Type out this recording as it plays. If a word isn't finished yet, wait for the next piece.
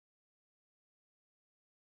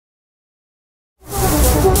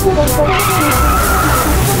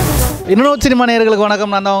இன்னொரு சினிமா நேயர்களுக்கு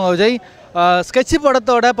வணக்கம். நான் தான் உங்கள் விஜய். ஸ்கெட்ச்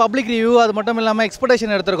படத்தோட பப்ளிக் ரிவ்யூ அது மட்டும் இல்லாமல்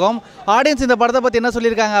எக்ஸ்பெக்டேஷன் எடுத்திருக்கோம். ஆடியன்ஸ் இந்த படத்தை பற்றி என்ன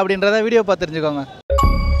சொல்லியிருக்காங்க அப்படின்றத வீடியோ பார்த்து தெரிஞ்சுக்கோங்க.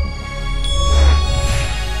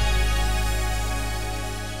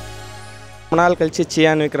 ரொம்ப நாள் கழிச்சு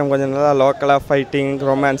சியான் விக்ரம் கொஞ்சம் நல்லா லோக்கலாக ஃபைட்டிங்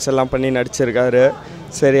ரொமான்ஸ் எல்லாம் பண்ணி நடிச்சிருக்காரு.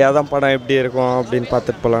 சரி அதான் படம் எப்படி இருக்கும் அப்படின்னு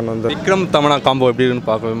பார்த்துட்டு போகலான்னு வந்து விக்ரம் தமன்னா காம்போ எப்படி இருக்குன்னு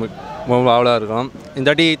பார்க்க ரொம்ப ஆவலாக இருக்கும். இந்த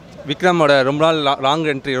வாட்டி விக்ரமோட ரொம்ப நாள் லாங்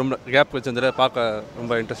என்ட்ரி ரொம்ப கேப் வச்சிருந்தது பார்க்க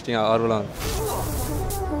ரொம்ப இன்ட்ரெஸ்டிங்காக ஆர்வலாக இருக்கும்.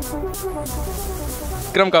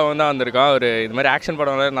 விக்ரம் காவன் தான் வந்திருக்கான். அவர் இது மாதிரி ஆக்ஷன்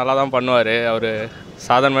படம் நல்லா தான் பண்ணுவார். அவர்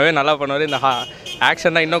சாதாரணமாகவே நல்லா பண்ணுவார். இந்த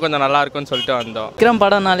ஆக்ஷன் தான் இன்னும் கொஞ்சம் நல்லா இருக்கும்னு சொல்லிட்டு வந்தோம். விக்ரம்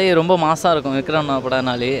படம்னாலே ரொம்ப மாசாக இருக்கும். விக்ரம்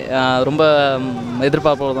படம்னாலே ரொம்ப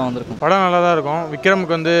எதிர்பார்ப்போடு தான் வந்திருக்கும். படம் நல்லா தான் இருக்கும்.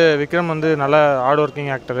 விக்ரம் வந்து நல்ல ஹார்ட்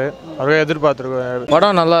ஒர்க்கிங் ஆக்டரு. அவரே எதிர்பார்த்துருக்காரு.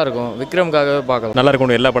 படம் நல்லா இருக்கும். விக்ரம்காகவே பார்க்கலாம். நல்லா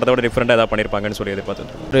இருக்கும். எல்லா படத்தோட டிஃப்ரெண்ட்டாக எதாவது பண்ணியிருப்பாங்கன்னு சொல்லி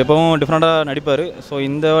எதிர்பார்த்துட்டு எப்பவும் டிஃப்ரெண்ட்டாக நடிப்பார். ஸோ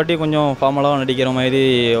இந்த வாட்டி கொஞ்சம் ஃபார்மலாக நடிக்கிற மாதிரி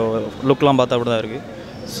லுக்லாம் பார்த்தா அப்படி தான் இருக்குது.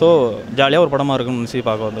 ஸோ ஜாலியாக ஒரு படமாக இருக்குன்னு நினச்சி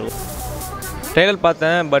பார்க்க வந்துருக்கும். ட்ரெய்லர்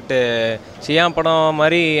பார்த்தேன். பட்டு சியான் படம்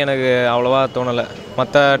மாதிரி எனக்கு அவ்வளோவா தோணலை.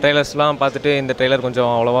 மற்ற ட்ரெய்லர்ஸ்லாம் பார்த்துட்டு இந்த ட்ரெய்லர்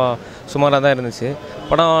கொஞ்சம் அவ்வளோவா சுமாராக தான் இருந்துச்சு.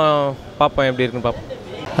 படம் பார்ப்பேன் எப்படி இருக்குன்னு பார்ப்பேன்.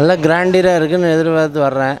 நல்லா கிராண்டியராக இருக்குதுன்னு எதிர்பார்த்து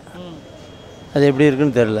வர்றேன். அது எப்படி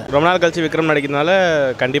இருக்குன்னு தெரில. ரொம்ப நாள் கழிச்சு விக்ரம் நடிக்கிறதுனால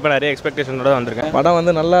கண்டிப்பாக நிறைய எக்ஸ்பெக்டேஷனோட வந்திருக்கேன். படம்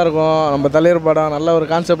வந்து நல்லா இருக்கும். நம்ம தலைவர் படம் நல்ல ஒரு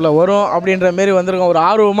கான்செப்டில் வரும் அப்படின்ற மாரி வந்திருக்கோம். ஒரு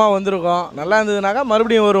ஆர்வமாக வந்திருக்கோம். நல்லா இருந்ததுனாக்கா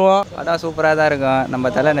மறுபடியும் வருவோம். படம் சூப்பராக தான் இருக்கும்.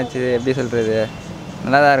 நம்ம தலை நடிச்சது எப்படி சொல்கிறது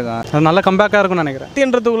நல்லா தான் இருக்கும். அது நல்ல கம்பேக்காக இருக்கும்னு நினைக்கிறேன்.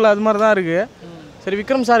 தீன்றதுக்குள்ள அது மாதிரி தான் இருக்குது. சரி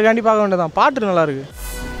விக்ரம் சார் காண்டி பார்க்க வேண்டியதான். பாட்டு நல்லா இருக்குது.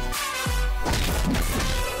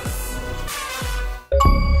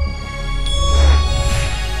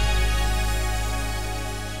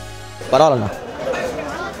 பரவாயில்லண்ணா.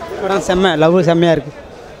 படம் செம்மையாக இருக்குது.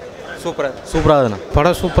 சூப்பராக இருக்குண்ணா.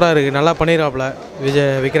 படம் சூப்பராக இருக்குது. நல்லா பண்ணிடுறாப்புல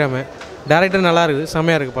விக்ரம். டேரக்டர் நல்லா இருக்குது.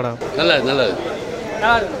 செம்மையாக இருக்குது படம். நல்லா நல்லா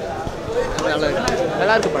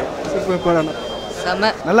இருக்கு படம். சூப்பர் படம்.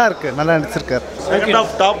 நல்லா இருக்குது. நல்லா நடிச்சிருக்காரு. Second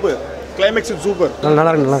half top climax super. நல்லா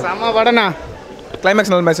இருக்கு. நல்லா செம்ம படம்ண்ணா.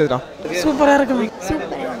 கிளைமேக்ஸ் நல்ல மெசேஜ் தான். சூப்பராக இருக்கு.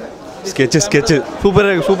 ஸ்கெட்சு சூப்பராக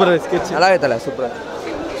இருக்குது. சூப்பராக ஸ்கெட்ச் நல்லா தலை. சூப்பராக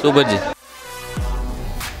சூப்பர் ஜி.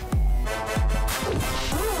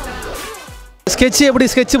 ஸ்கெட்ச் எப்படி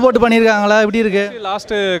ஸ்கெட்ச் போட்டு பண்ணியிருக்காங்களா? எப்படி இருக்கு?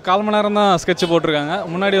 லாஸ்ட்டு 1/4 மணி நேரம் தான் ஸ்கெட்ச் போட்டிருக்காங்க.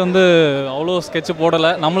 முன்னாடி வந்து அவ்வளோ ஸ்கெட்ச்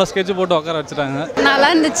போடலை. நம்மளை ஸ்கெட்ச் போட்டு உட்கார வச்சுட்டாங்க. நல்லா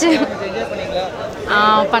இருந்துச்சு.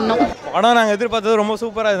 பண்ணோம். படம் நாங்கள் எதிர்பார்த்தது ரொம்ப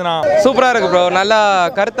சூப்பராக இருக்குண்ணா. சூப்பராக இருக்குது ப்ரோ. நல்லா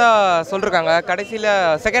கருத்தாக சொல்லிருக்காங்க. கடைசியில்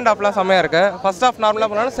செகண்ட் ஹாஃப்லாம் செம்மையாக இருக்குது. ஃபர்ஸ்ட் ஹாஃப் நார்மலாக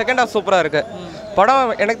பண்ணாலும் செகண்ட் ஹாஃப் சூப்பராக இருக்குது. படம்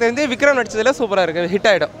எனக்கு தெரிஞ்சு விக்ரம் நடிச்சதில் சூப்பராக இருக்குது. ஹிட்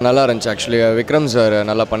ஆகிடும். நல்லா இருந்துச்சு. ஆக்சுவலி விக்ரம் சார்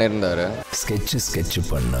நல்லா பண்ணியிருந்தார். ஸ்கெட்ச்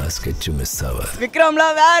பண்ணா ஸ்கெட்ச் மிஸ் ஆகாது.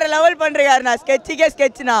 விக்ரம்லாம் வேற லெவல் பண்ணுறாருண்ணா. ஸ்கெட்சுக்கே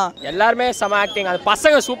ஸ்கெட்ச்னா எல்லாருமே செம ஆக்டிங். அது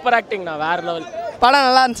பசங்க சூப்பர் ஆக்டிங்ண்ணா. வேறு லெவல். படம்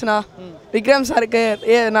நல்லா இருந்துச்சுண்ணா. விக்ரம் சாருக்கு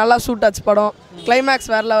நல்லா சூட் ஆச்சு படம்.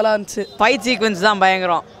 கிளைமேக்ஸ் வேற லெவலாக இருந்துச்சு. ஃபைட் சீக்வன்ஸ் தான்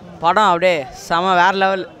பயங்கரம். படம் அப்படியே செம வேற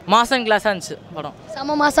லெவல். மாசன் கிளாஸாக இருந்துச்சு படம்.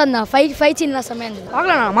 செம மாசம் தான். ஃபைட் சீன்லாம் செம்மையாக இருந்துச்சு.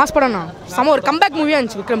 பார்க்கலாம்ண்ணா. மாஸ் படம்ண்ணா. செம ஒரு கம்பேக் மூவியாக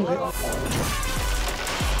இருந்துச்சு விக்ரமுக்கு.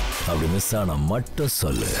 அப்படி மிஸ் ஆனா மட்டும்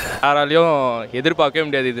சொல்லு. யாராலையும் எதிர்பார்க்கவே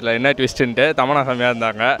முடியாது இதில் என்ன ட்விஸ்ட்டுன்ட்டு. தமன்னா செம்மையாக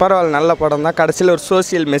இருந்தாங்க. பரவாயில்ல. நல்ல படம் தான். கடைசியில் ஒரு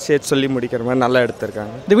சோசியல் மெசேஜ் சொல்லி முடிக்கிற மாதிரி நல்லா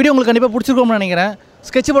எடுத்திருக்காங்க. இந்த வீடியோ உங்களுக்கு கண்டிப்பாக பிடிச்சிருக்கோம்னு நினைக்கிறேன்.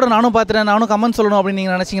 ஸ்கெட்ச் படம் நானும் பார்த்துட்டேன். நானும் கமெண்ட் சொல்லணும் அப்படின்னு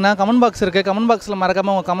நீங்கள் நினச்சிங்கன்னா கமெண்ட் பாக்ஸ் இருக்குது. கமெண்ட் பாக்ஸில்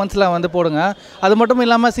மறக்காமல் உங்கள் கமெண்ட்ஸ்லாம் வந்து போடுங்க. அது மட்டும்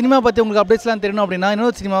இல்லாமல் சினிமா பற்றி உங்களுக்கு அப்டேட்ஸ்லாம் தெரியணும் அப்படின்னா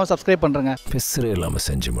இன்னொரு சினிமாவை சப்ஸ்கிரைப் பண்ணுறேங்க. பிசுறு இல்லாமல்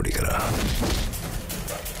செஞ்சு முடிக்கிறா.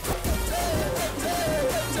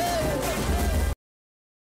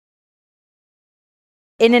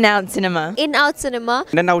 In&outcinema. In&outcinema.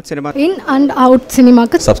 In&outcinema.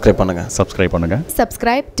 சப்ஸ்கிரைப் பண்ணுங்க.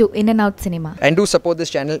 Subscribe to In&outcinema. And do support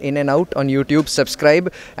this channel In and Out on YouTube. Subscribe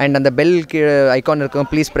and on the bell icon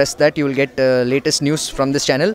please press that. You will get latest news from this channel.